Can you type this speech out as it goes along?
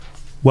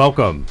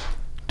Welcome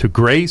to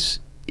Grace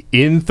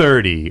in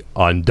 30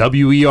 on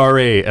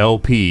WERA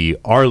LP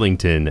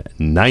Arlington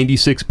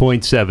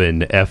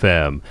 96.7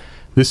 FM.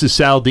 This is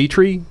Sal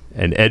Dietrich,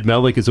 and Ed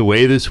Mellick is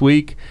away this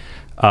week.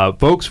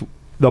 Folks,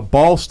 the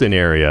Ballston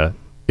area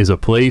is a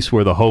place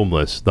where the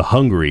homeless, the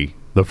hungry,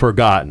 the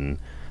forgotten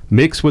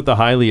mix with the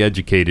highly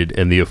educated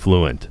and the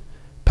affluent.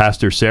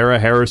 Pastor Sarah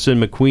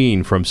Harrison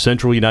McQueen from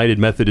Central United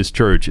Methodist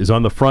Church is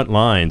on the front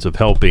lines of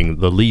helping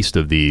the least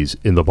of these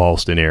in the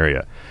Ballston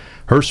area.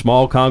 Her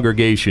small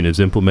congregation is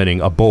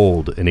implementing a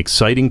bold and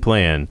exciting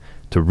plan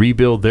to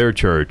rebuild their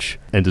church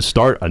and to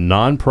start a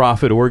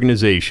nonprofit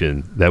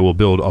organization that will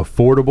build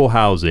affordable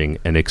housing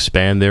and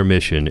expand their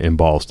mission in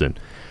Ballston.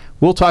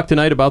 We'll talk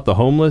tonight about the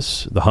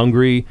homeless, the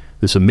hungry,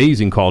 this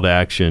amazing call to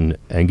action,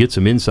 and get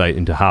some insight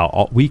into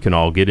how we can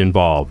all get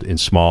involved in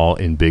small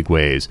and big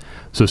ways.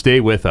 So stay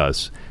with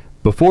us.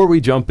 Before we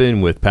jump in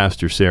with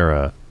Pastor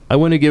Sarah, I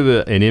want to give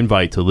an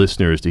invite to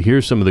listeners to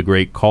hear some of the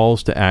great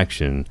calls to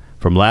action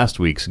from last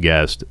week's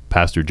guest,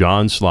 Pastor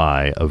John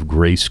Sly of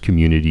Grace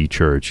Community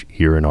Church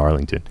here in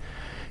Arlington.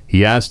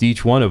 He asked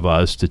each one of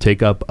us to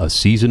take up a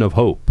season of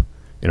hope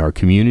in our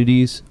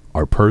communities,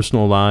 our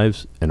personal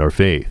lives, and our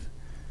faith.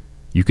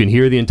 You can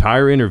hear the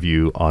entire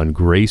interview on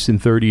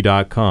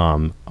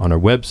graceinthirty.com, on our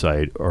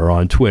website, or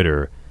on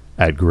Twitter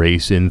at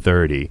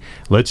graceinthirty.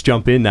 Let's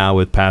jump in now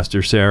with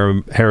Pastor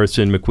Sarah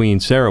Harrison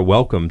McQueen. Sarah,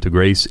 welcome to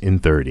Grace in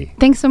 30.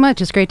 Thanks so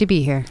much. It's great to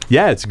be here.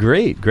 Yeah, it's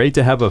great. Great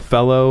to have a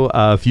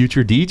fellow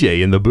future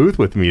DJ in the booth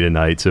with me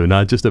tonight. So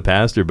not just a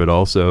pastor, but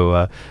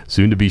also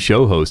soon to be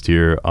show host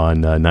here on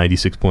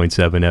 96.7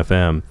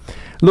 FM.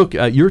 Look,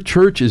 your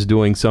church is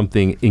doing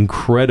something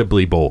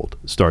incredibly bold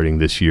starting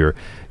this year.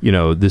 You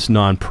know, this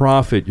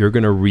nonprofit, you're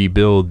going to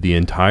rebuild the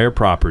entire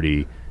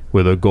property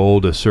with a goal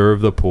to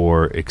serve the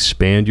poor,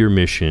 expand your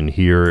mission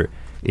here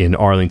in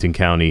Arlington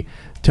County.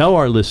 Tell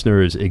our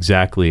listeners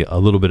exactly a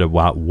little bit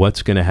about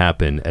what's going to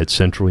happen at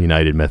Central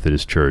United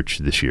Methodist Church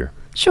this year.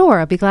 Sure,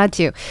 I'll be glad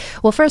to.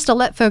 Well, first, I'll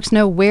let folks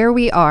know where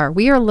we are.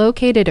 We are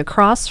located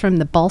across from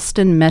the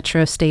Ballston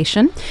Metro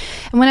Station.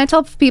 And when I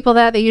tell people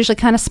that, they usually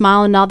kind of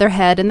smile and nod their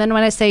head. And then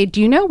when I say,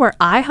 do you know where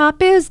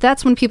IHOP is?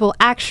 That's when people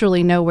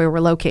actually know where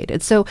we're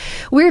located. So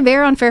we're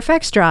there on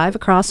Fairfax Drive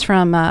across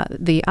from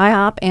the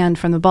IHOP and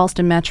from the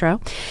Ballston Metro.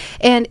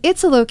 And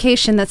it's a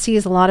location that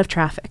sees a lot of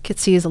traffic. It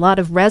sees a lot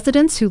of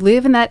residents who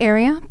live in that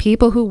area,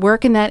 people who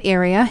work in that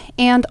area,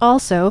 and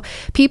also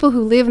people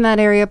who live in that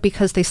area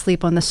because they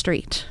sleep on the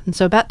street. And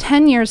so about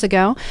 10 years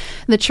ago,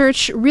 the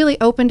church really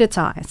opened its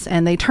eyes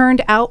and they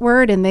turned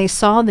outward and they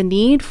saw the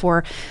need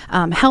for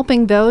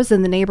helping those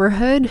in the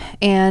neighborhood.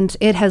 And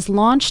it has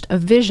launched a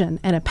vision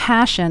and a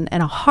passion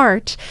and a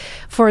heart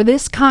for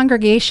this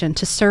congregation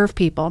to serve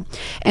people.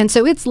 And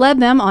so it's led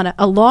them on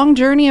a long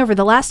journey over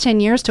the last 10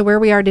 years to where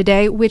we are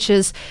today, which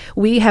is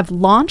we have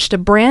launched a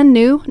brand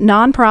new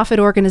nonprofit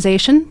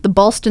organization, the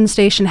Ballston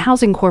Station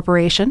Housing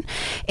Corporation.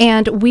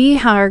 And we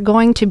are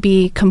going to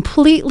be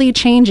completely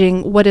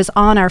changing what is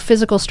on our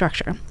physical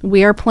structure.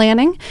 We are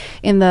planning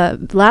in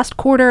the last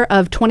quarter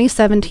of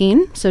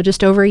 2017, so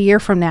just over a year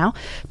from now,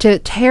 to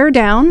tear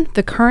down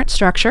the current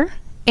structure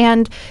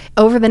and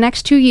over the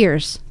next 2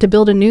 years to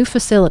build a new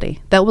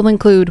facility that will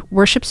include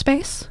worship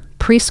space,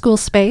 preschool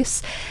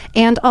space,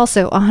 and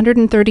also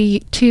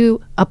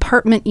 132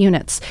 apartment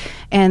units.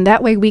 And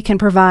that way we can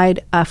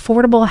provide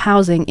affordable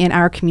housing in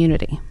our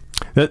community.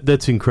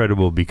 That's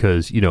incredible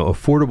because, you know,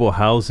 affordable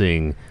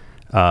housing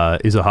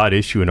is a hot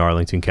issue in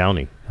Arlington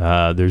County.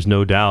 There's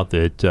no doubt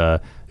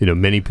that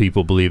many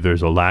people believe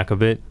there's a lack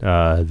of it.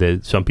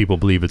 That some people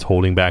believe it's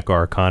holding back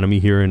our economy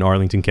here in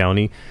Arlington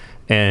County,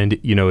 and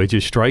it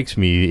just strikes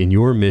me in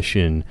your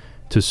mission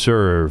to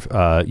serve.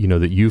 That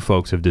you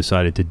folks have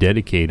decided to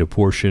dedicate a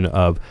portion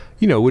of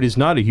what is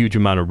not a huge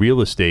amount of real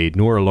estate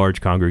nor a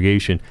large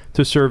congregation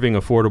to serving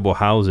affordable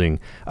housing.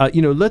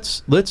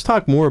 Let's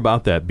talk more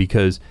about that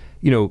because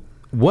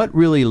what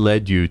really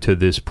led you to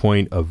this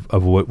point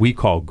of what we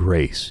call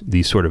grace,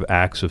 these sort of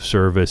acts of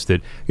service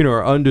that,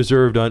 are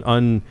undeserved,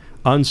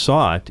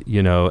 unsought,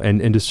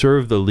 and to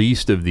serve the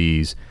least of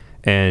these.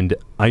 And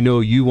I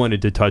know you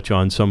wanted to touch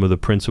on some of the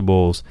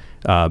principles,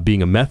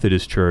 being a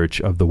Methodist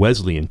church, of the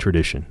Wesleyan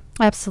tradition.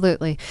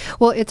 Absolutely.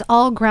 Well, it's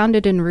all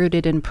grounded and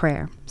rooted in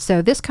prayer.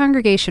 So this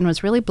congregation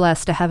was really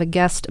blessed to have a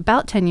guest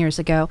about 10 years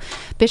ago,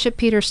 Bishop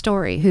Peter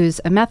Story, who's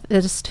a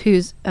Methodist,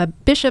 who's a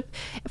bishop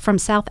from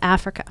South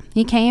Africa.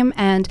 He came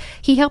and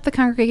he helped the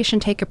congregation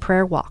take a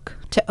prayer walk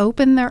to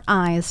open their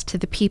eyes to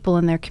the people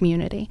in their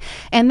community.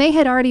 And they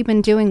had already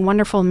been doing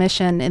wonderful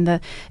mission in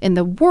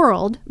the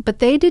world, but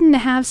they didn't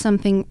have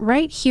something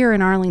right here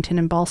in Arlington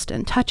and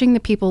Ballston, touching the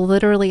people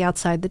literally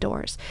outside the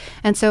doors.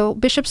 And so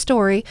Bishop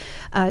Story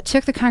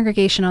took the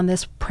congregation on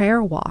this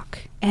prayer walk.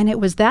 And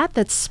it was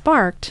that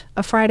sparked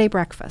a Friday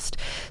breakfast.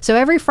 So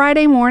every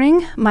Friday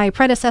morning, my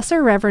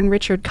predecessor, Reverend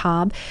Richard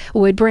Cobb,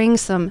 would bring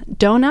some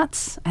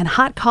donuts and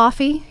hot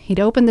coffee. He'd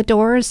open the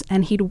doors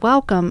and he'd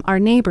welcome our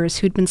neighbors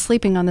who'd been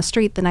sleeping on the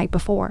street the night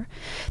before.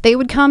 They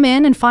would come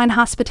in and find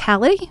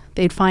hospitality.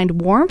 They'd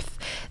find warmth.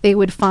 They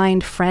would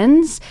find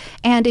friends.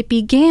 And it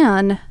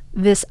began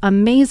this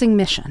amazing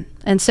mission.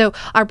 And so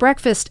our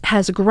breakfast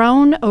has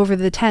grown over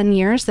the 10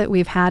 years that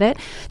we've had it.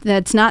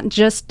 That's not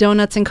just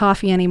donuts and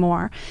coffee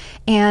anymore.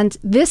 And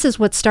this is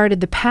what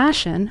started the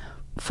passion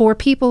for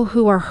people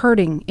who are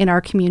hurting in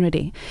our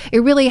community. It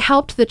really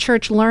helped the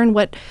church learn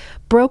what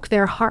broke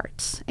their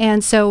hearts.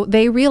 And so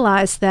they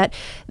realized that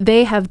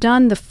they have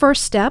done the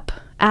first step,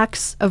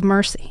 acts of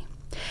mercy.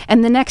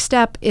 And the next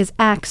step is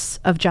acts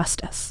of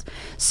justice.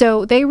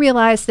 So they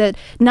realized that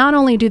not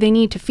only do they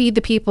need to feed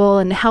the people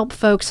and help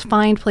folks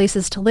find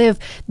places to live,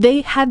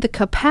 they had the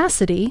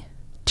capacity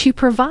to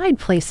provide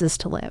places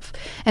to live.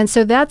 And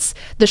so that's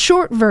the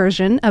short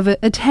version of a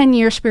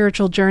 10-year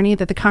spiritual journey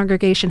that the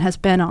congregation has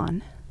been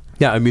on.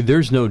 Yeah, I mean,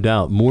 there's no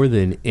doubt, more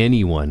than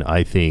anyone,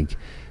 I think,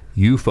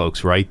 you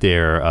folks right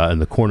there in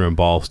the corner in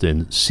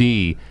Ballston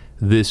see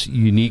this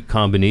unique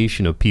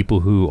combination of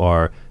people who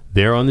are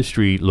there on the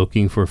street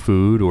looking for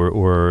food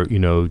or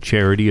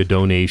charity, a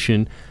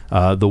donation,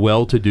 the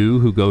well-to-do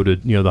who go to,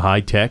 the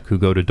high-tech, who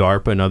go to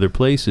DARPA and other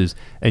places,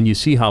 and you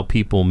see how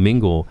people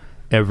mingle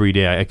every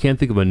day. I can't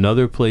think of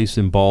another place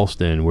in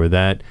Ballston where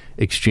that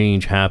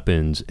exchange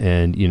happens,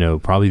 and,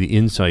 probably the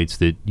insights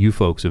that you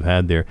folks have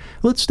had there.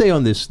 Let's stay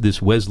on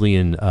this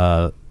Wesleyan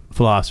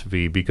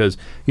philosophy, because,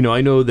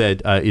 I know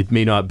that it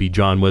may not be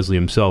John Wesley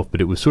himself,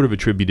 but it was sort of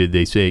attributed,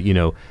 they say,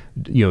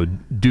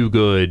 do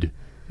good,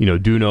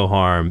 do no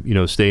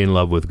harm, stay in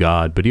love with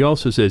God. But he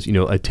also says,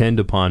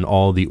 attend upon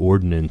all the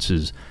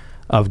ordinances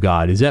of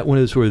God. Is that one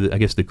of the sort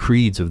of, the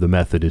creeds of the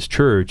Methodist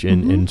Church,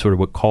 and sort of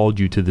what called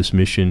you to this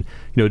mission,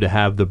 to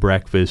have the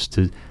breakfast,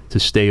 to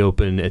stay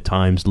open at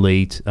times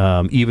late,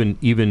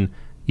 even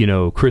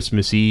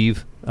Christmas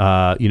Eve,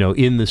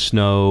 in the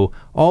snow,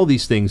 all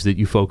these things that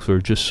you folks are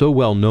just so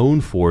well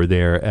known for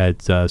there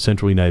at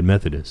Central United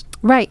Methodist.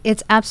 Right.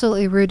 It's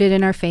absolutely rooted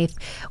in our faith,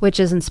 which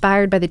is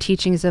inspired by the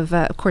teachings of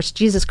course,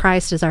 Jesus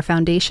Christ is our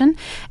foundation.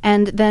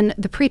 And then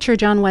the preacher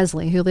John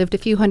Wesley, who lived a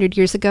few hundred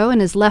years ago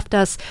and has left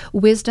us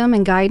wisdom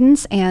and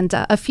guidance and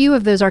a few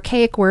of those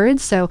archaic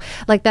words. So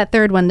like that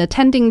third one,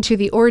 attending to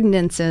the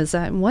ordinances.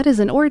 What is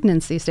an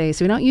ordinance these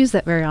days? We don't use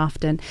that very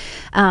often.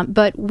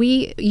 But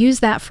we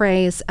use that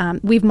phrase.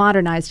 We've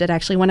modernized it,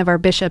 actually. One of our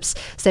bishops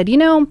said,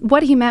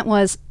 what he meant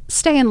was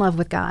stay in love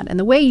with God. And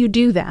the way you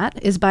do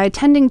that is by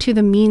attending to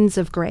the means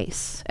of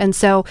grace. And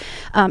so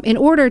in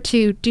order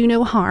to do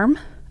no harm,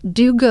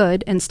 do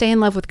good, and stay in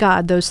love with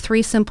God, those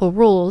three simple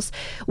rules,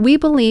 we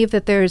believe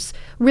that there's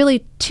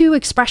really two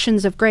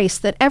expressions of grace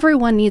that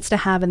everyone needs to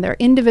have in their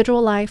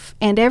individual life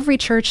and every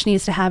church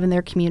needs to have in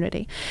their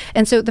community.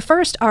 And so the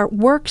first are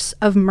works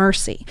of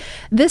mercy.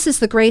 This is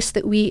the grace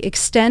that we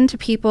extend to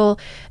people,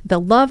 the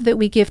love that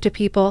we give to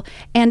people,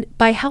 and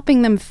by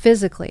helping them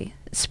physically,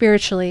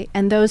 spiritually,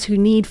 and those who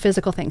need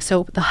physical things.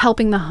 So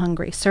helping the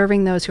hungry,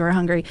 serving those who are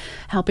hungry,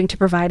 helping to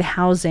provide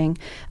housing,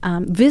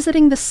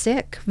 visiting the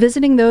sick,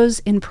 visiting those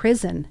in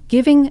prison,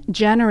 giving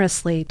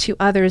generously to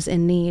others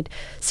in need,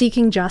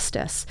 seeking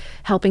justice,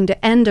 helping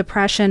to end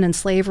oppression and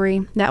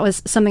slavery. That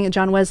was something that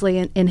John Wesley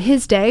in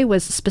his day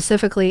was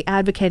specifically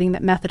advocating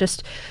that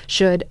Methodists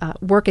should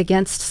work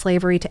against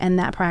slavery to end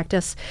that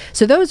practice.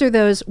 So those are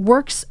those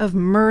works of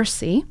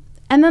mercy.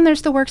 And then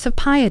there's the works of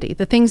piety,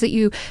 the things that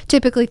you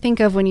typically think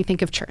of when you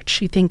think of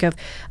church. You think of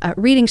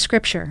reading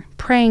scripture,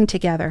 praying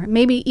together,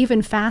 maybe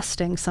even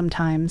fasting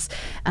sometimes,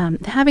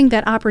 having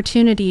that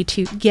opportunity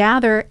to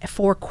gather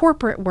for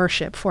corporate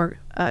worship, for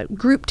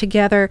group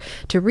together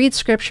to read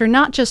scripture,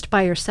 not just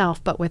by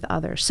yourself, but with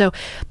others. So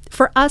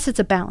for us, it's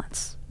a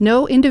balance.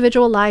 No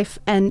individual life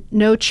and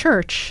no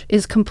church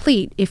is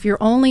complete if you're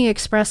only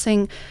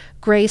expressing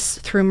grace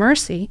through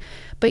mercy,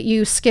 but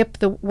you skip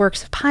the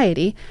works of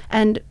piety.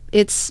 And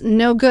it's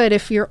no good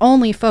if you're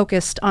only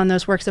focused on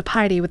those works of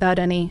piety without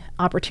any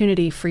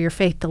opportunity for your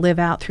faith to live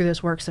out through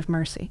those works of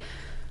mercy.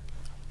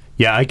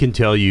 Yeah, I can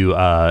tell you,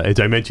 as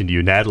I mentioned to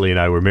you, Natalie and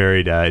I were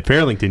married at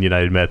Fairlington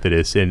United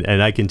Methodist,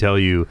 and I can tell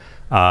you,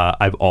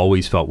 I've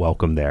always felt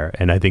welcome there.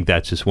 And I think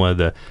that's just one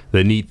of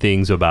the neat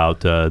things about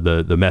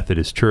the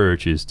Methodist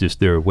Church is just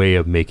their way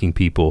of making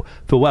people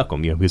feel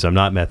welcome, because I'm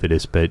not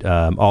Methodist, but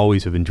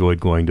always have enjoyed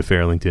going to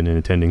Fairlington and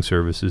attending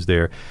services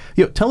there.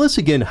 Tell us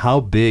again how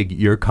big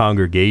your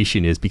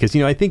congregation is, because,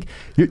 I think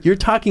you're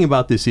talking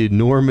about this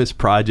enormous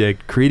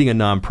project, creating a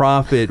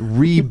nonprofit,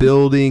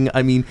 rebuilding.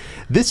 I mean,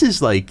 this is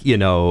like,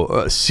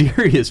 a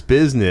serious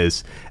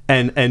business.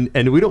 And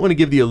we don't want to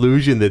give the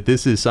illusion that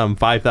this is some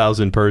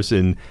 5,000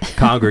 person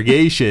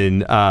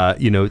congregation.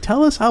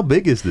 Tell us, how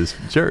big is this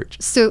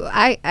church? So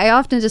I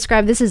often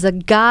describe this as a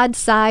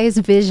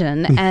God-sized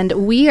vision, and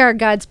we are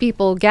God's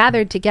people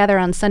gathered together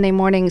on Sunday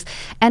mornings.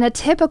 And a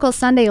typical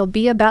Sunday will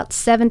be about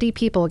 70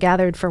 people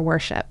gathered for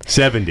worship.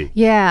 70.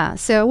 Yeah.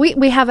 So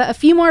we have a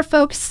few more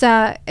folks,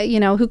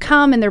 who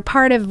come, and they're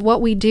part of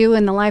what we do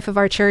in the life of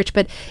our church.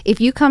 But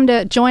if you come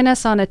to join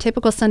us on a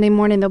typical Sunday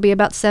morning, there'll be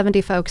about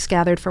 70 folks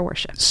gathered for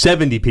worship.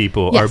 70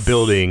 people are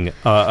building,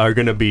 are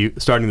going to be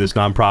starting this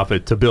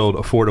nonprofit to build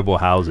affordable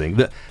housing.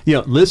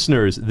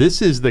 Listeners,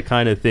 this is the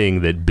kind of thing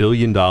that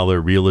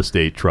billion-dollar real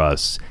estate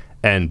trusts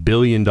and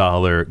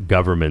billion-dollar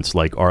governments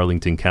like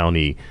Arlington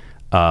County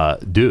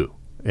do.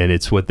 and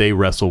it's what they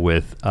wrestle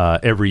with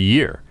every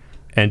year.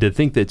 And to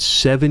think that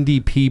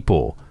 70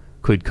 people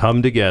could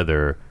come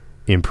together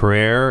in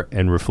prayer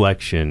and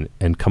reflection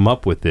and come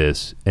up with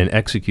this and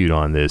execute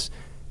on this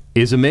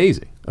is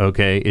amazing.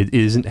 Okay, it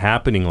isn't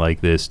happening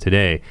like this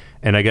today,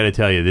 and I got to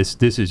tell you, this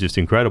is just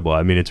incredible.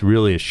 I mean, it's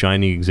really a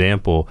shining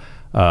example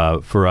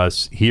for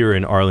us here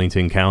in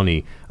Arlington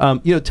County.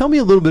 Tell me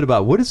a little bit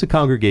about what does the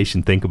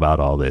congregation think about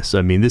all this?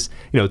 I mean, this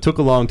took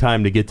a long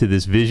time to get to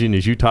this vision,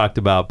 as you talked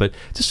about, but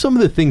just some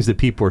of the things that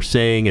people are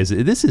saying is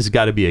this has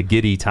got to be a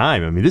giddy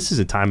time. I mean, this is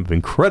a time of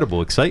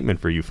incredible excitement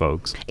for you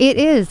folks. It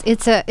is.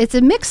 It's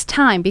a mixed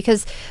time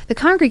because the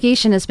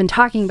congregation has been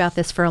talking about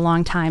this for a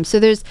long time. So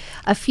there's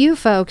a few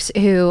folks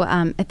who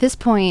at this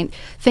point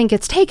think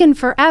it's taken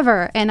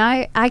forever, and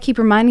I keep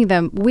reminding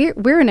them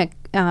we're in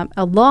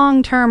a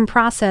long-term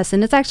process,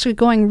 and it's actually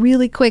going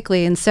really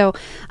quickly. And so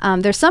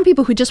there's some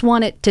people who just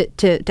want it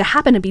to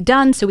happen and be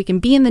done so we can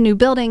be in the new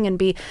building and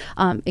be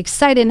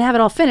excited and have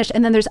it all finished.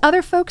 And then there's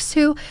other folks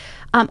who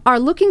are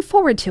looking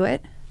forward to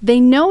it. They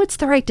know it's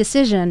the right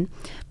decision,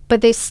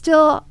 but they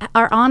still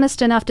are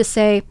honest enough to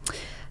say,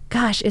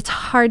 gosh, it's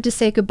hard to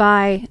say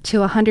goodbye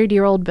to a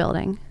 100-year-old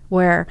building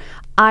where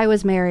I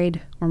was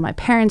married, where my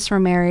parents were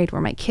married,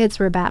 where my kids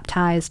were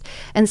baptized.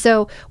 And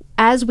so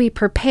as we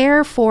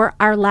prepare for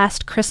our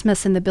last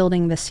Christmas in the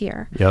building this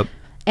year, yep,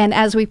 and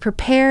as we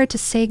prepare to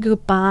say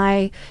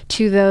goodbye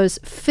to those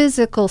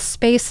physical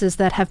spaces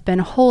that have been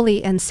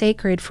holy and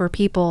sacred for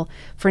people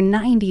for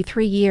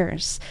 93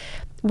 years,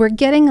 we're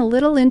getting a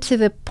little into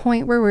the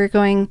point where we're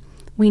going,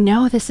 we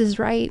know this is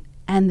right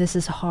and this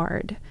is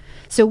hard.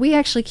 So we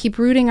actually keep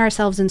rooting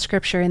ourselves in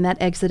Scripture in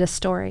that Exodus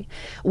story,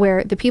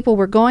 where the people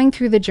were going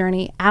through the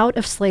journey out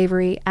of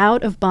slavery,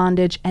 out of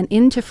bondage, and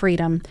into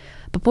freedom.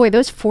 But boy,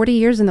 those 40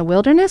 years in the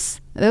wilderness,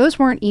 those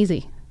weren't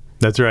easy.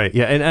 That's right.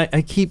 Yeah, and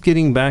I keep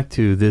getting back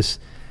to this,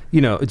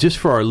 just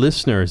for our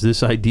listeners,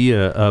 this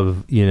idea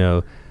of,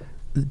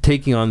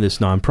 taking on this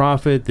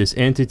nonprofit, this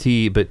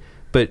entity, but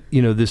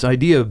this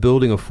idea of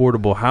building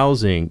affordable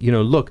housing.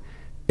 Look,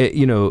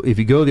 if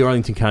you go to the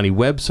Arlington County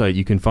website,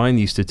 you can find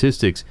these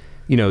statistics.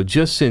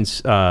 Just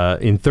since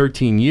in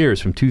 13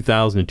 years, from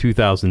 2000 to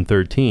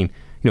 2013,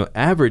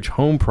 average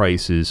home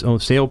prices,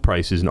 sale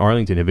prices in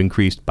Arlington have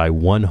increased by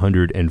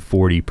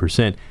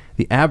 140%.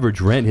 The average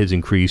rent has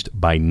increased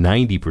by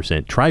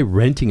 90%. Try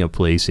renting a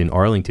place in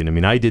Arlington. I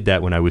mean, I did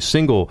that when I was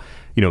single,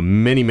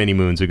 many, many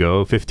moons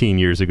ago, 15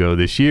 years ago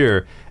this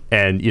year.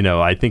 And,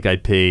 I think I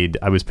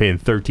was paying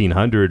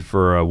 $1,300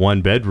 for a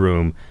one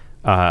bedroom.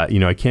 I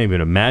can't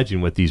even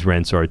imagine what these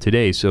rents are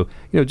today. So,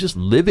 just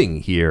living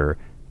here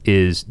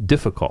is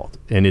difficult,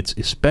 and it's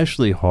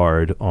especially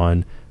hard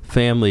on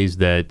families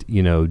that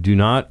do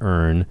not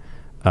earn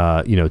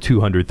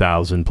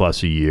 $200,000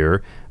 plus a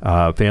year,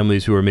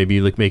 families who are maybe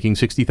making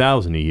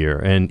 $60,000 a year,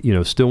 and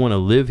still want to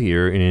live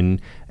here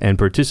and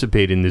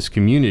participate in this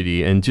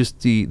community. And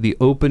just the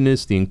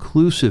openness, the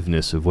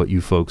inclusiveness of what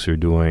you folks are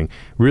doing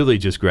really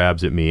just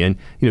grabs at me. And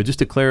just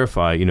to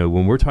clarify,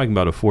 when we're talking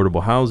about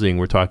affordable housing,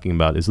 we're talking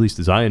about, at least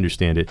as I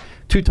understand it,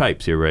 two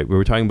types here, right?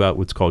 We're talking about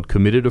what's called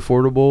committed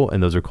affordable,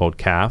 and those are called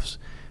CAFs.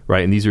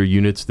 Right, and these are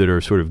units that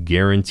are sort of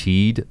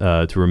guaranteed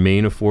to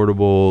remain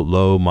affordable,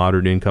 low,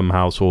 moderate income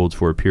households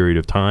for a period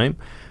of time,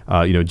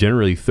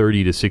 generally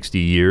 30 to 60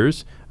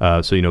 years.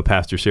 So,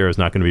 Pastor Sarah's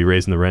not going to be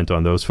raising the rent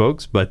on those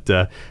folks, but,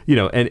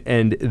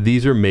 and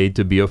these are made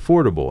to be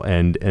affordable,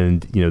 and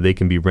they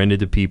can be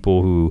rented to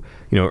people who,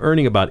 are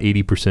earning about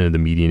 80% of the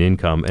median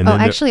income. And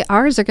actually,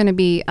 ours are going to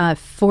be they're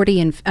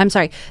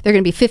going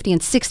to be 50 and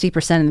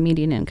 60% of the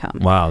median income.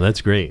 Wow, that's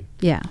great.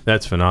 Yeah.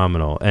 That's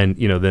phenomenal. And,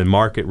 the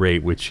market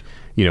rate, which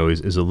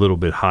is a little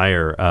bit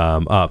higher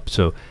up.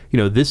 So,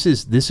 this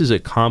is a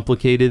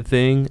complicated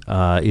thing.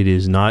 It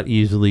is not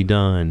easily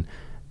done.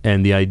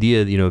 And the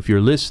idea, if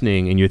you're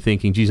listening and you're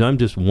thinking, geez, I'm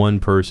just one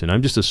person,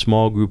 I'm just a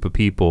small group of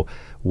people,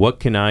 what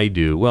can I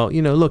do? Well,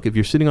 look, if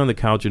you're sitting on the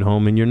couch at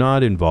home and you're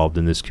not involved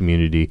in this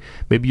community,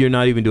 maybe you're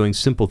not even doing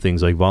simple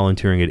things like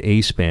volunteering at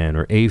ASPAN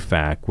or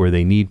AFAC where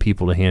they need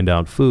people to hand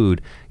out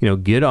food,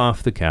 get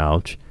off the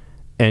couch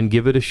and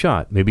give it a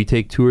shot. Maybe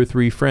take 2 or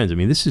 3 friends. I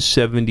mean, this is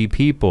 70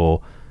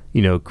 people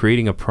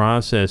creating a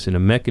process and a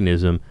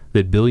mechanism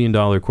that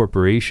billion-dollar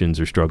corporations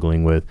are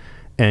struggling with.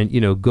 And,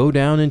 go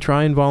down and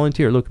try and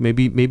volunteer. Look,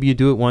 maybe you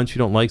do it once, you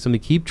don't like something.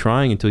 Keep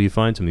trying until you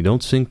find something.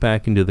 Don't sink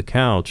back into the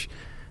couch.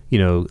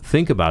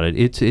 Think about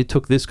it. It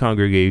took this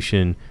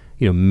congregation,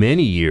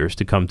 many years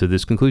to come to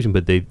this conclusion,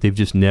 but they've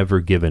just never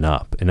given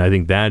up. And I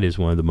think that is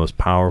one of the most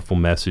powerful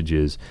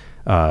messages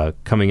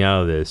coming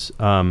out of this.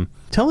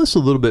 Tell us a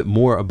little bit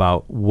more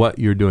about what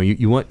you're doing.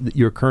 You want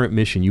your current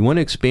mission. You want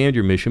to expand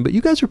your mission, but you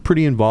guys are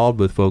pretty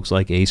involved with folks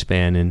like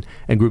ASPAN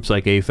and groups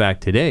like AFAC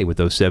today with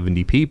those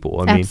 70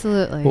 people. I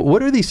Absolutely. mean,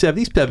 what are these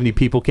 70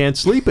 people can't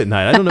sleep at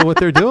night? I don't know what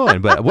they're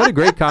doing, but what a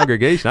great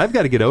congregation. I've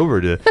got to get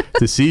over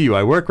to see you.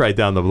 I work right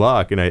down the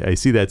block, and I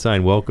see that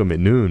sign, welcome at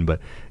noon.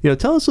 But,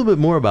 tell us a little bit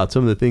more about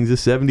some of the things the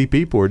 70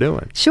 people are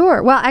doing.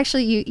 Sure. Well,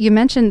 actually, you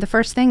mentioned the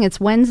first thing. It's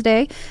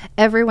Wednesday.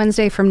 Every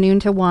Wednesday from noon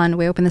to 1,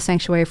 we open the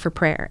sanctuary for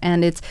prayer.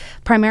 And it's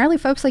primarily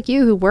folks like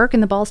you who work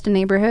in the Ballston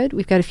neighborhood.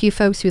 We've got a few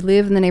folks who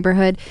live in the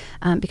neighborhood,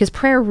 because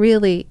prayer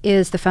really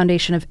is the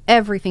foundation of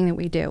everything that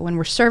we do. When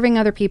we're serving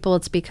other people,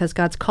 it's because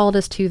God's called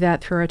us to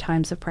that through our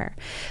times of prayer.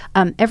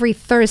 Every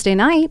Thursday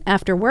night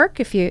after work,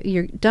 if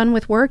you're done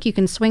with work, you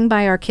can swing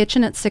by our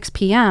kitchen at 6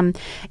 p.m.,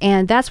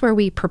 and that's where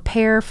we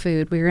prepare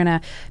food. We're going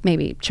to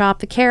maybe chop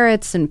the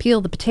carrots and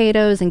peel the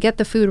potatoes and get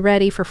the food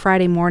ready for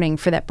Friday morning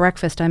for that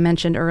breakfast I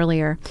mentioned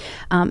earlier.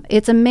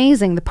 It's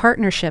amazing the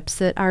partnerships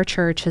that our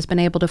church has been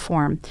able to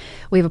form.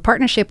 We have a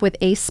partnership with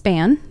ACE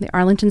SPAN, the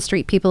Arlington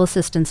Street People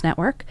Assistance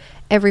Network.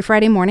 Every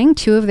Friday morning,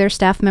 2 of their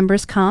staff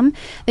members come.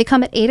 They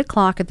come at 8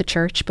 o'clock at the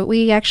church, but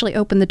we actually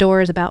open the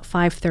doors about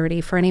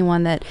 5:30 for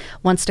anyone that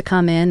wants to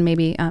come in,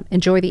 maybe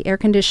enjoy the air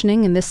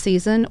conditioning in this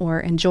season or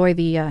enjoy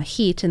the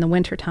heat in the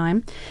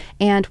wintertime.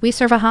 And we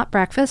serve a hot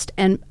breakfast,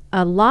 and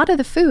a lot of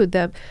the food,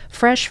 the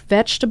fresh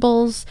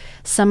vegetables,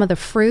 some of the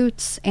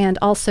fruits, and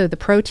also the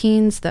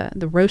proteins,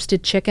 the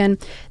roasted chicken,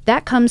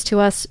 that comes to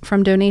us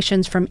from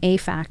donations from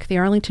AFAC, the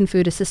Arlington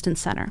Food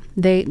Assistance Center.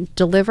 They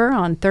deliver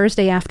on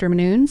Thursday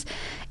afternoons,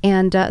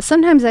 and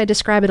sometimes I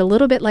describe it a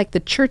little bit like the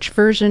church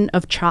version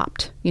of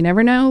Chopped. You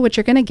never know what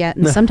you're going to get,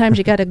 and sometimes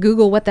you got to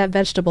Google what that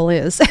vegetable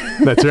is.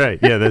 That's right.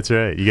 Yeah, that's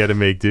right. You got to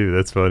make do.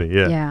 That's funny.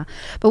 Yeah. Yeah.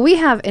 But we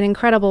have an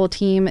incredible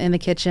team in the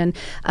kitchen.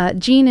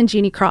 Jean and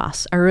Jeannie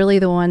Cross are really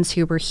the ones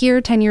who were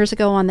here 10 years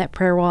ago on that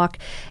prayer walk.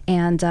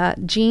 And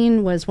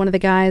Jean was one of the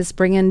guys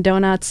bringing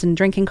donuts and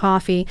drinking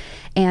coffee.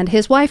 And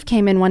his wife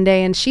came in one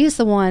day, and she's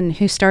the one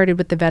who started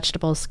with the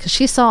vegetables, because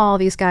she saw all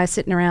these guys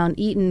sitting around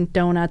eating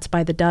donuts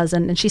by the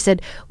dozen. And she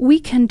said,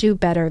 we can do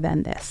better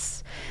than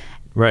this.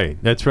 Right.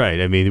 That's right.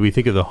 I mean, we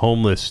think of the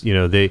homeless,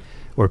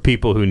 or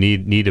people who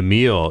need a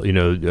meal,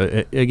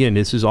 again,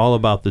 this is all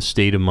about the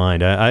state of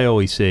mind. I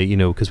always say,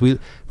 because we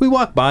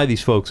walk by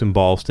these folks in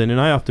Ballston, and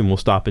I often will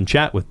stop and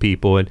chat with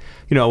people. And,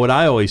 what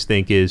I always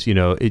think is,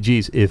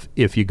 geez,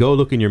 if you go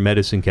look in your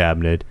medicine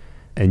cabinet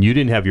and you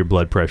didn't have your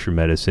blood pressure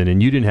medicine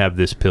and you didn't have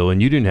this pill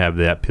and you didn't have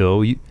that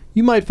pill, you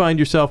might find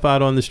yourself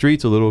out on the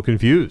streets a little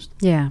confused.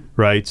 Yeah.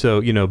 Right.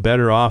 So,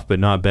 better off, but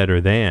not better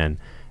than.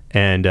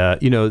 And,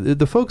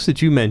 the folks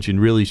that you mentioned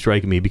really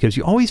strike me, because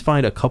you always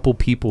find a couple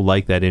people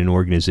like that in an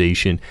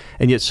organization.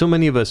 And yet so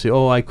many of us say,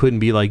 oh, I couldn't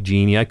be like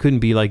Jeannie. I couldn't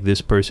be like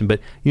this person. But,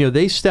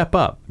 they step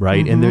up,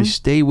 right? Mm-hmm. And they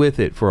stay with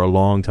it for a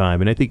long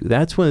time. And I think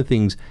that's one of the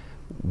things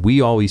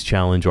we always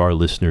challenge our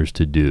listeners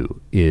to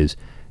do is,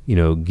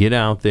 get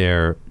out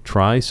there,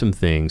 try some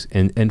things,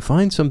 and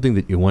find something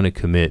that you want to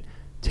commit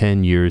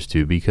 10 years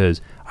to, because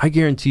I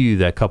guarantee you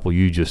that couple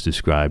you just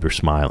described are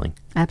smiling.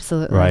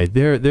 Absolutely. Right.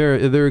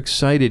 They're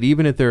excited,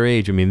 even at their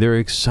age. I mean, they're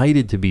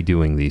excited to be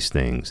doing these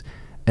things.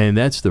 And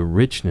that's the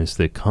richness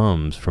that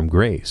comes from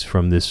grace,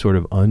 from this sort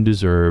of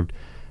undeserved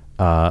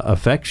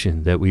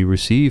affection that we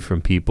receive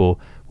from people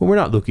when we're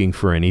not looking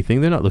for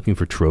anything. They're not looking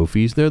for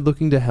trophies. They're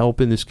looking to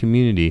help in this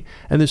community.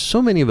 And there's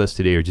so many of us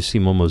today who just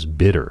seem almost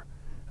bitter,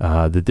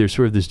 that there's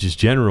sort of this just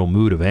general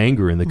mood of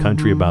anger in the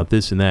country about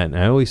this and that. And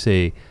I always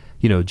say,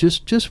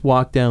 just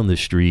walk down the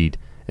street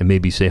and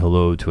maybe say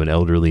hello to an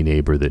elderly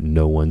neighbor that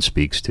no one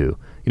speaks to.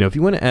 If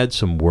you want to add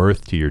some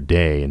worth to your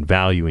day and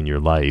value in your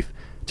life,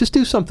 just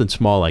do something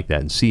small like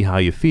that and see how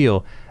you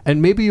feel.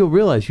 And maybe you'll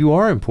realize you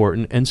are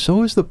important, and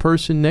so is the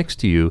person next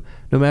to you,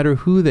 no matter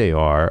who they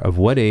are, of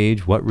what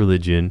age, what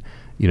religion,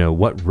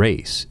 what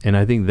race. And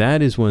I think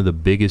that is one of the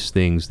biggest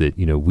things that,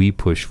 we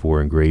push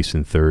for in Grace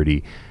in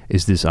 30,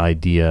 is this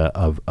idea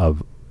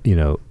of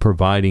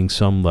providing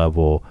some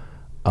level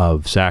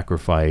of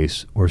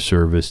sacrifice or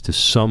service to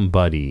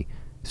somebody.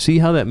 See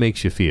how that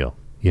makes you feel.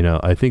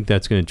 I think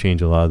that's going to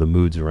change a lot of the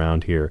moods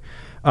around here.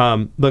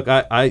 Look,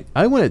 I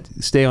want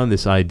to stay on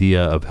this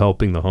idea of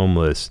helping the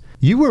homeless.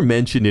 You were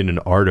mentioned in an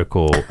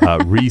article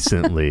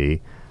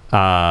recently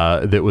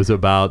that was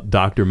about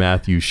Dr.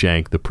 Matthew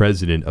Shank, the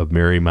president of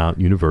Marymount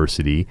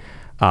University,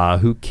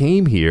 who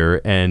came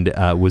here and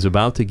was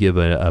about to give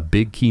a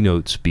big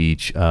keynote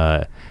speech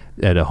at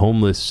a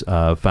homeless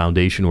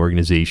foundation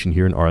organization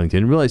here in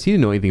Arlington, and realized he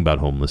didn't know anything about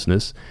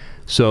homelessness.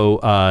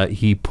 So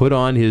he put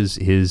on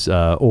his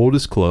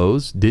oldest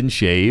clothes, didn't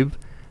shave,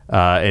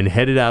 and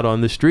headed out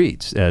on the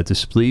streets to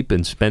sleep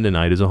and spend a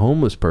night as a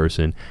homeless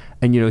person.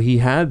 And, he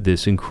had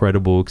this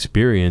incredible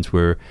experience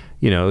where,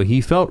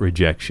 he felt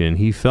rejection.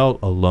 He felt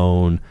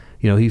alone.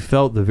 He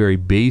felt the very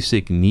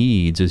basic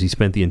needs as he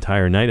spent the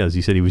entire night. As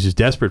he said, he was just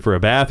desperate for a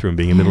bathroom,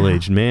 being a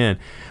middle-aged man.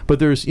 But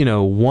there's,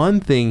 one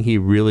thing he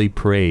really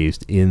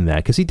praised in that,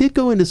 because he did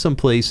go into some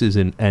places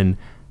and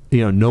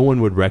no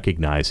one would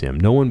recognize him.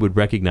 No one would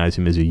recognize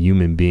him as a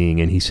human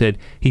being. And he said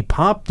he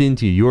popped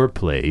into your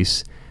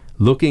place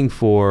looking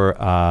for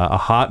a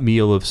hot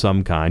meal of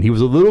some kind. He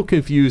was a little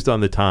confused on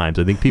the times.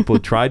 I think people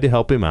tried to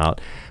help him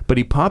out. but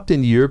he popped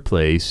into your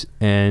place,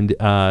 and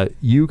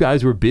you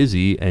guys were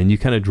busy, and you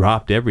kind of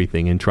dropped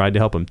everything and tried to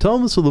help him.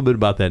 Tell us a little bit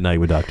about that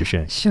night with Dr.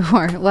 Shank.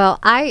 Sure. Well,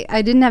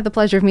 I didn't have the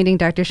pleasure of meeting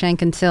Dr.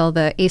 Shank until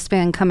the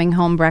ACE-BAN Coming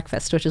Home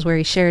breakfast, which is where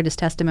he shared his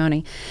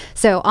testimony.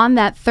 So on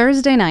that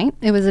Thursday night,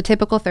 it was a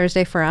typical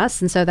Thursday for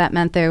us, and so that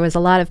meant there was a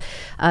lot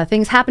of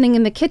things happening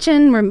in the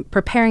kitchen. We're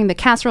preparing the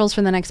casseroles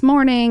for the next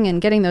morning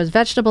and getting those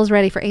vegetables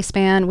ready for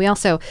ACE-BAN. We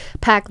also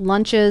pack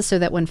lunches so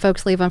that when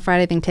folks leave on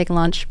Friday, they can take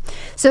lunch.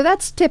 So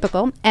that's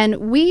typical. And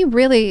we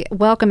really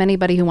welcome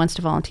anybody who wants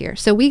to volunteer.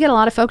 So we get a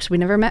lot of folks we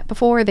never met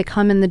before. They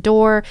come in the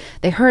door.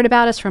 They heard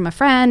about us from a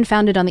friend,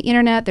 found it on the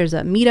internet. There's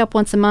a meetup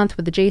once a month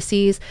with the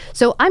JCs.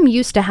 So I'm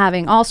used to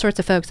having all sorts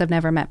of folks I've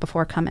never met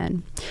before come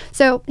in.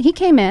 So he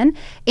came in,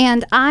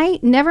 and I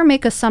never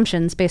make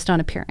assumptions based on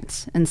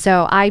appearance. And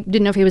so I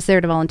didn't know if he was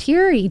there to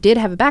volunteer. He did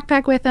have a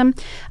backpack with him,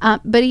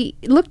 but he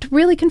looked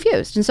really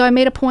confused. And so I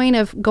made a point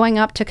of going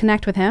up to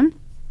connect with him.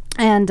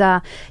 And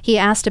he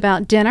asked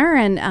about dinner,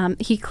 and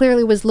he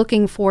clearly was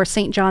looking for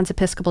St. John's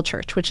Episcopal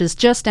Church, which is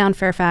just down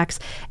Fairfax,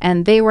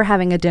 and they were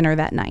having a dinner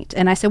that night.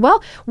 And I said,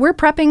 well, we're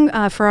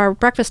prepping for our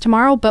breakfast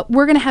tomorrow, but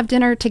we're going to have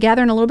dinner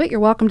together in a little bit.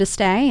 You're welcome to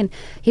stay. And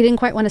he didn't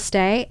quite want to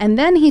stay. And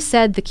then he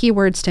said the key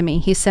words to me.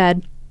 He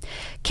said,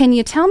 can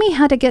you tell me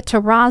how to get to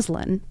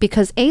Roslyn?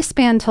 Because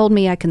ACE-BAN told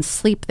me I can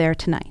sleep there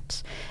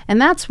tonight.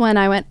 And that's when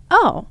I went,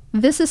 oh,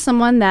 this is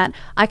someone that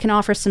I can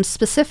offer some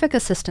specific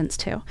assistance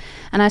to.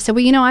 And I said,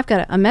 well, I've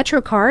got a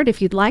Metro card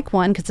if you'd like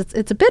one, because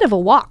it's a bit of a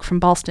walk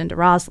from Ballston to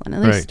Roslyn.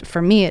 At least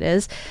for me it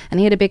is. And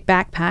he had a big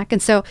backpack.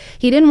 And so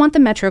he didn't want the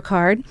Metro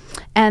card.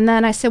 And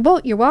then I said,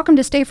 well, you're welcome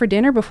to stay for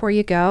dinner before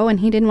you go. And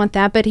he didn't want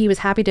that, but he was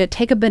happy to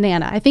take a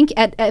banana. I think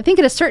at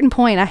a certain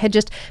point I had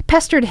just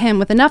pestered him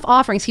with enough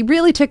offerings. He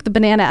really took the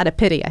banana out of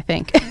pity, I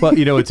think. Well,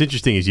 what's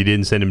interesting is you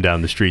didn't send him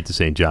down the street to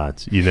St.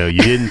 John's. You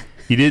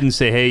didn't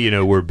say,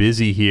 hey, we're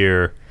busy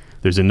here.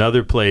 There's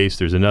another place,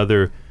 there's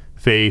another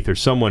faith or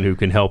someone who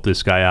can help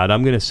this guy out.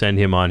 I'm going to send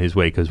him on his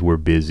way because we're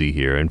busy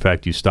here. In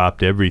fact, you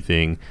stopped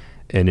everything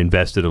and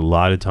invested a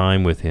lot of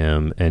time with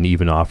him and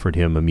even offered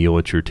him a meal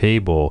at your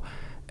table.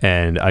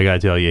 And I got to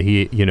tell you,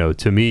 he,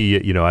 to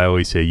me, I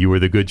always say you were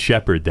the good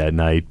shepherd that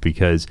night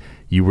because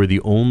you were the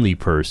only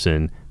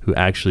person who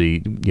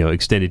actually,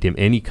 extended him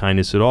any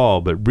kindness at all,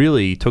 but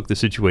really took the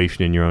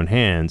situation in your own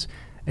hands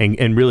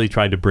and really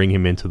tried to bring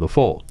him into the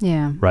fold.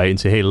 Yeah. Right. And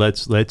say, hey,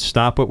 let's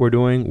stop what we're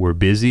doing. We're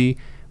busy.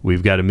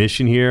 We've got a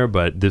mission here,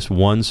 but this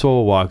one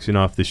soul walks in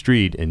off the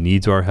street and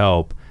needs our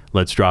help.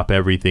 Let's drop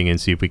everything and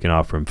see if we can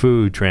offer him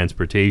food,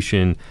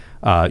 transportation,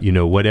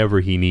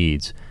 whatever he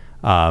needs.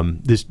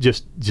 This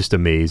just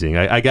amazing.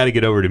 I got to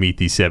get over to meet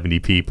these 70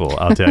 people,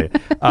 I'll tell you.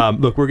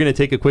 Look, we're going to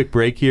take a quick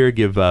break here,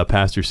 give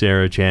Pastor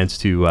Sarah a chance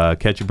to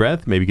catch a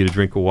breath, maybe get a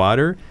drink of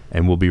water,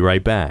 and we'll be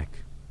right back.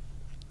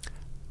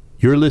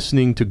 You're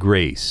listening to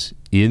Grace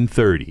in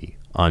 30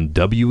 on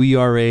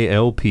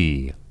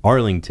WERA-LP,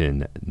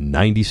 Arlington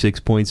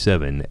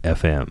 96.7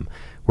 FM.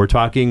 We're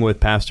talking with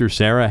Pastor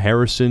Sarah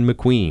Harrison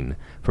McQueen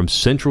from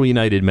Central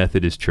United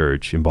Methodist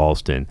Church in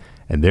Ballston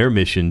and their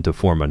mission to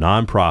form a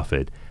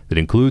nonprofit that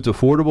includes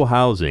affordable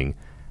housing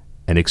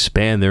and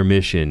expand their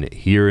mission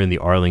here in the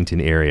Arlington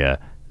area.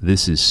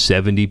 This is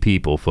 70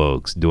 people,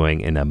 folks,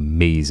 doing an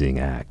amazing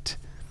act.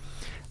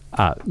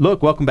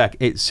 Look, welcome back.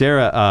 Hey,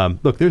 Sarah,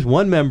 look, there's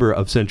one member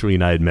of Central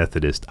United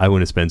Methodist I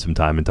want to spend some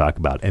time and talk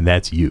about, and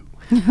that's you.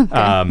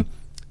 Okay.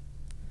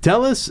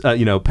 Tell us,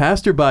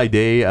 pastor by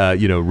day,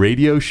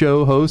 radio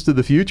show host of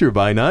the future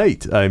by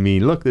night. I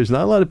mean, look, there's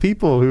not a lot of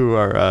people who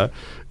are,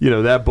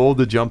 that bold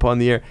to jump on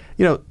the air.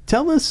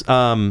 Tell us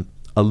a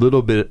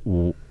little bit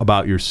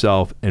about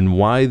yourself and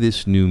why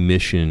this new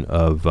mission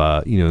of,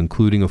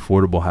 including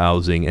affordable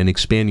housing and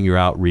expanding your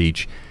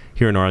outreach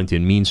here in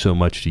Arlington means so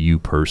much to you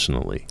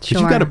personally. Because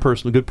you've got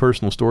a good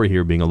personal story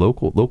here being a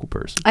local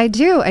person. I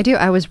do.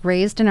 I was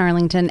raised in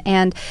Arlington,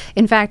 and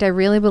in fact, I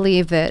really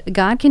believe that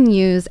God can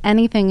use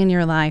anything in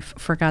your life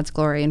for God's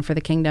glory and for the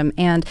kingdom.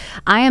 And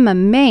I am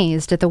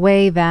amazed at the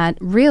way that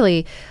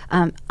really,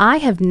 I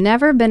have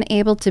never been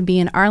able to be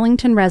an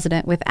Arlington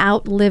resident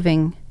without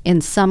living in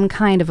some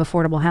kind of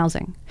affordable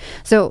housing.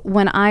 So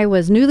when I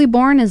was newly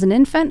born as an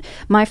infant,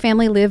 my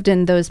family lived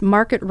in those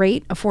market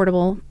rate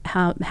affordable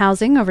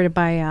housing over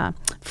by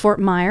Fort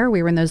Myer.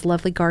 We were in those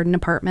lovely garden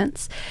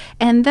apartments.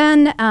 And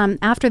then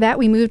after that,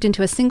 we moved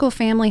into a single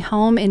family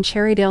home in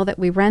Cherrydale that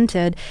we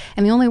rented.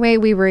 And the only way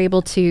we were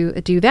able to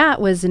do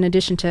that was in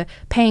addition to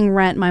paying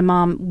rent, my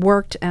mom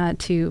worked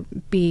to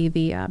be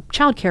the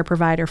child care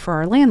provider for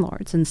our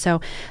landlords. And so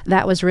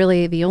that was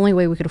really the only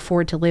way we could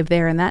afford to live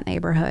there in that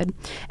neighborhood.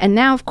 And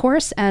now, of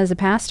course, as a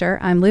pastor,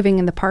 I'm living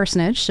in the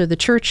parsonage, so the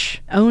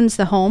church owns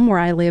the home where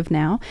I live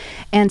now.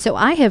 And so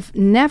I have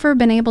never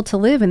been able to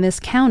live in this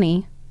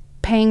county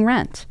paying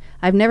rent.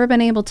 I've never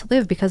been able to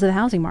live because of the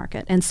housing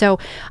market. And so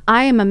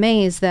I am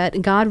amazed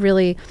that God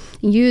really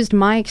used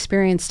my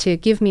experience to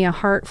give me a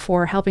heart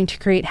for helping to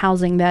create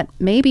housing that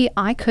maybe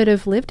I could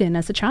have lived in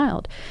as a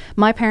child.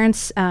 My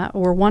parents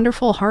were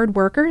wonderful, hard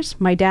workers.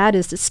 My dad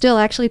is still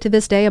actually to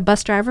this day a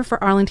bus driver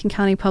for Arlington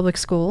County Public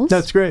Schools.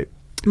 That's great.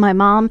 My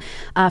mom,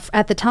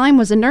 at the time,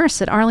 was a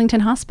nurse at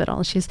Arlington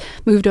Hospital. She's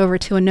moved over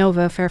to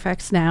Inova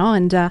Fairfax now,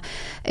 and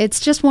it's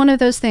just one of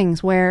those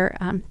things where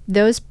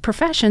those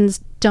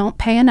professions don't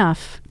pay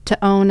enough to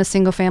own a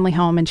single-family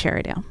home in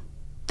Cherrydale.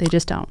 They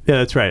just don't. Yeah,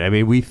 that's right. I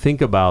mean, we think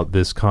about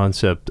this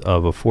concept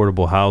of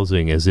affordable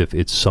housing as if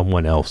it's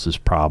someone else's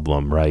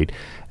problem, right?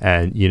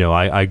 And, you know,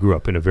 I grew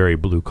up in a very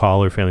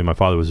blue-collar family. My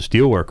father was a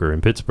steel worker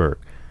in Pittsburgh.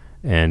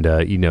 And,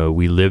 you know,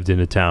 we lived in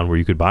a town where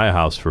you could buy a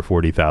house for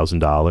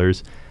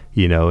 $40,000,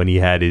 you know, and he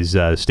had his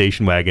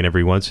station wagon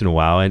every once in a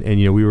while. And,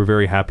 you know, we were a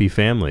very happy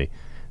family.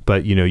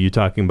 But, you know, you're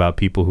talking about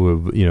people who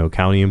have, you know,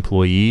 county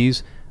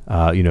employees,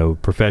 you know,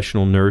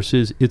 professional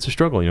nurses. It's a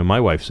struggle. You know, my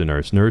wife's a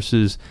nurse.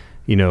 Nurses,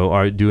 you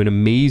know, do an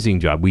amazing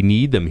job. We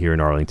need them here in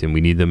Arlington.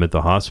 We need them at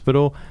the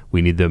hospital.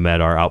 We need them at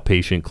our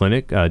outpatient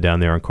clinic down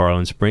there in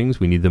Carlin Springs.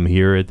 We need them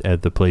here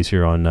at the place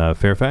here on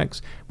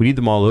Fairfax. We need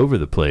them all over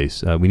the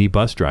place. We need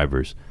bus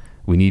drivers.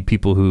 We need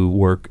people who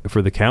work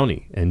for the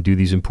county and do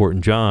these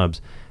important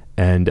jobs.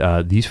 And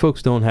these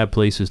folks don't have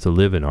places to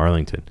live in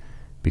Arlington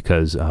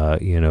because,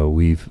 you know,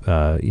 we've,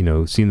 you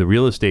know, seen the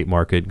real estate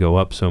market go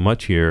up so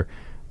much here.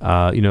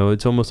 You know,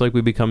 it's almost like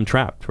we become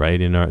trapped, right,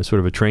 in our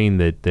sort of a train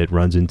that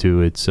runs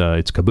into its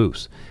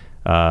caboose.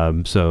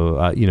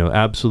 So, you know,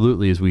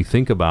 absolutely, as we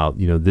think about,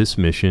 you know, this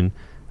mission,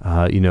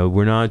 you know,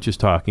 we're not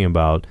just talking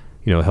about,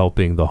 you know,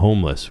 helping the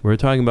homeless. We're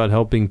talking about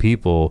helping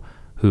people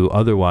who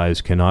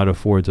otherwise cannot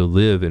afford to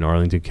live in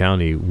Arlington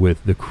County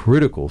with the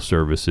critical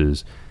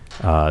services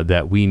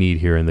that we need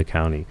here in the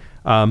county.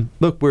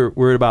 Look,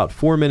 we're at about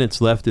 4 minutes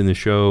left in the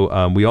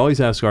show. We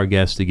always ask our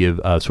guests to give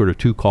sort of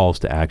two calls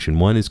to action.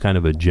 One is kind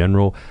of a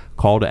general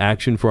call to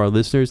action for our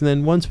listeners, and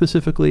then one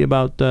specifically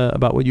about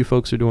what you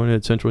folks are doing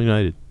at Central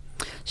United.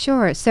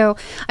 Sure. So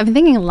I've been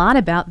thinking a lot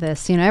about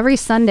this. You know, every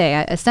Sunday,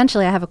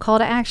 I have a call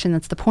to action.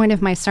 That's the point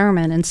of my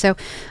sermon. And so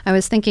I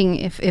was thinking,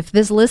 if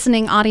this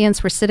listening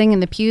audience were sitting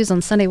in the pews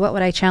on Sunday, what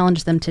would I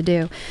challenge them to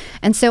do?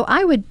 And so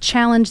I would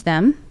challenge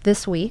them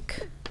this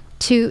week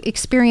to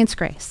experience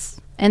grace.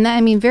 And that,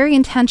 I mean, very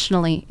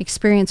intentionally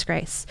experience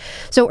grace.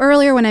 So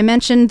earlier when I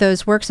mentioned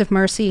those works of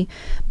mercy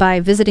by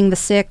visiting the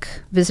sick,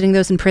 visiting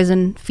those in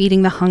prison,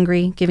 feeding the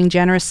hungry, giving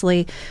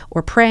generously,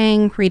 or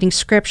praying, reading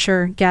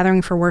scripture,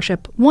 gathering for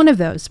worship, one of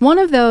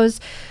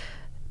those,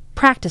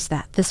 practice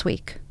that this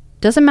week.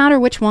 Doesn't matter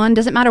which one,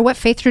 doesn't matter what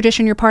faith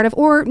tradition you're part of,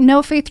 or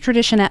no faith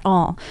tradition at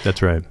all.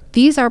 That's right.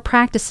 These are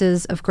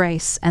practices of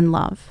grace and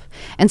love.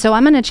 And so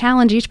I'm going to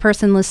challenge each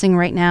person listening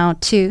right now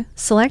to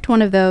select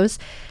one of those,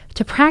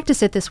 to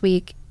practice it this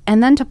week,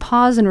 and then to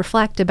pause and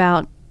reflect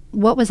about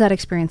what was that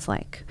experience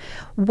like?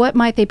 What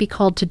might they be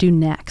called to do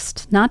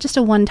next? Not just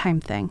a one-time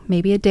thing,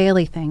 maybe a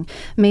daily thing,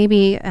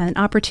 maybe an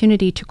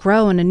opportunity to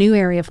grow in a new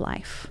area of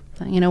life.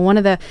 You know, one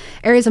of the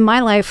areas of my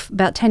life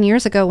about 10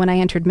 years ago when I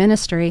entered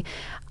ministry,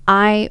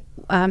 I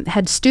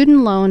had student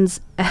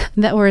loans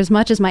that were as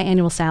much as my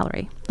annual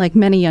salary, like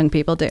many young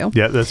people do.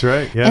 Yeah, that's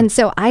right. Yeah. And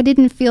so I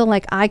didn't feel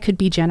like I could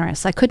be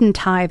generous. I couldn't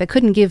tithe. I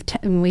couldn't give,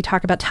 when we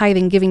talk about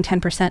tithing, giving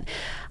 10%,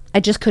 I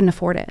just couldn't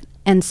afford it.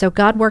 And so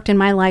God worked in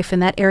my life in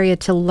that area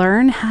to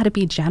learn how to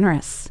be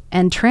generous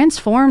and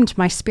transformed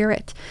my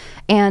spirit.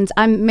 And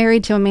I'm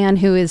married to a man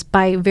who is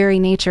by very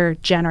nature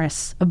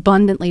generous,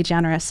 abundantly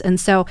generous. And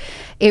so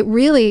it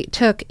really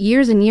took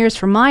years and years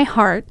for my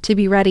heart to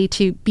be ready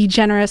to be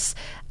generous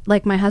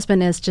like my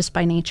husband is just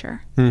by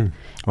nature.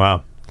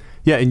 Wow.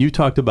 Yeah, and you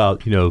talked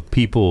about, you know,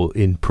 people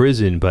in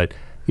prison, but,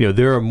 you know,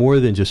 there are more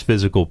than just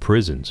physical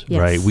prisons, yes.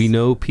 right? We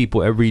know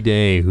people every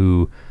day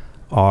who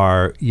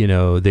are, you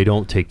know, they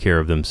don't take care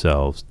of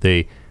themselves.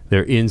 They're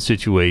in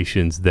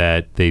situations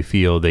that they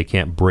feel they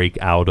can't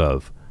break out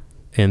of.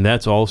 And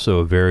that's also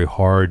a very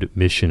hard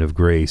mission of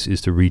grace, is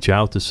to reach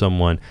out to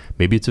someone,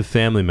 maybe it's a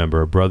family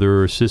member, a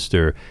brother or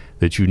sister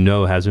that you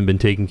know hasn't been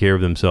taking care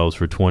of themselves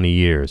for 20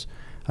 years.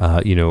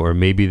 You know, or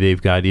maybe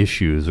they've got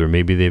issues, or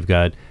maybe they've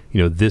got,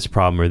 you know, this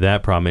problem or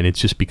that problem, and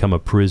it's just become a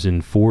prison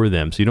for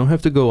them. So you don't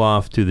have to go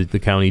off to the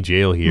county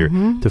jail here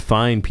to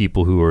find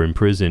people who are in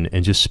prison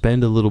and just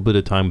spend a little bit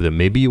of time with them.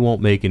 Maybe you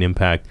won't make an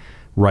impact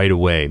right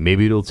away.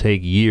 Maybe it'll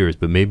take years,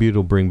 but maybe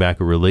it'll bring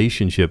back a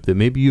relationship that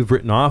maybe you've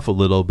written off a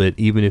little bit,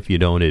 even if you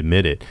don't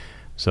admit it.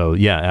 So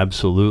yeah,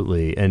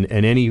 absolutely. And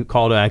any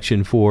call to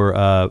action for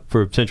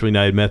Central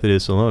United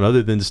Methodist alone,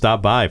 other than to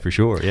stop by, for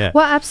sure. Yeah.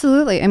 Well,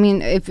 absolutely. I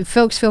mean, if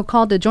folks feel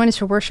called to join us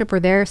for worship, we're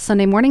there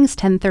Sunday mornings,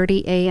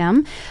 10:30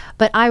 a.m.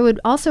 But I would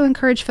also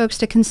encourage folks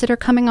to consider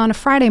coming on a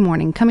Friday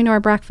morning, coming to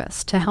our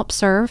breakfast to help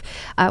serve.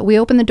 We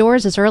open the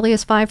doors as early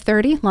as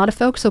 5:30. A lot of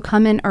folks will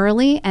come in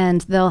early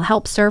and they'll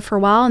help serve for a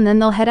while, and then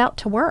they'll head out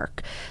to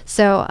work.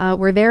 So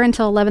we're there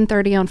until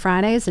 11:30 on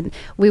Fridays, and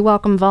we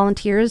welcome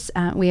volunteers.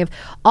 We have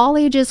all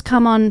ages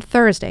come on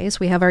Thursdays.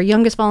 We have our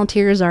youngest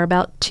volunteers are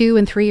about 2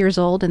 and 3 years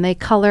old, and they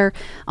color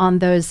on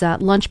those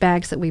lunch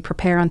bags that we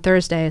prepare on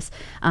Thursdays.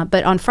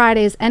 But on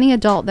Fridays, any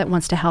adult that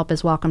wants to help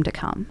is welcome to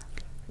come.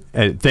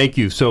 And thank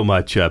you so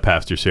much,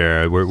 Pastor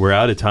Sarah. We're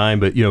out of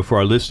time, but for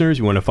our listeners,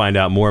 you want to find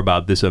out more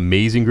about this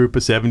amazing group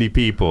of 70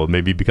 people,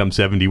 maybe become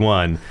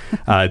 71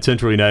 at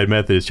Central United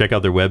Methodist. Check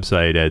out their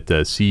website at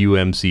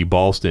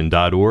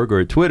cumcballston.org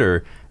or at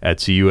Twitter at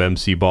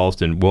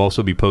CUMCBallston. We'll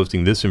also be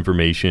posting this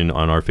information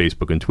on our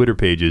Facebook and Twitter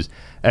pages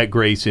at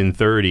Grace in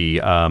 30.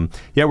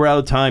 We're out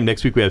of time.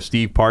 Next week we have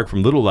Steve Park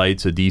from Little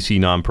Lights, a DC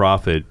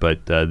nonprofit.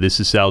 But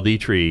this is Sal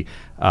Dietrich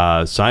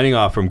signing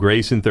off from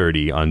Grace in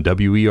 30 on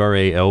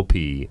WERA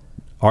LP,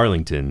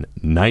 Arlington,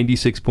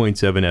 96.7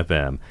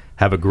 FM.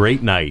 Have a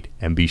great night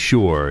and be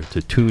sure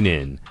to tune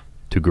in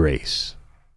to Grace.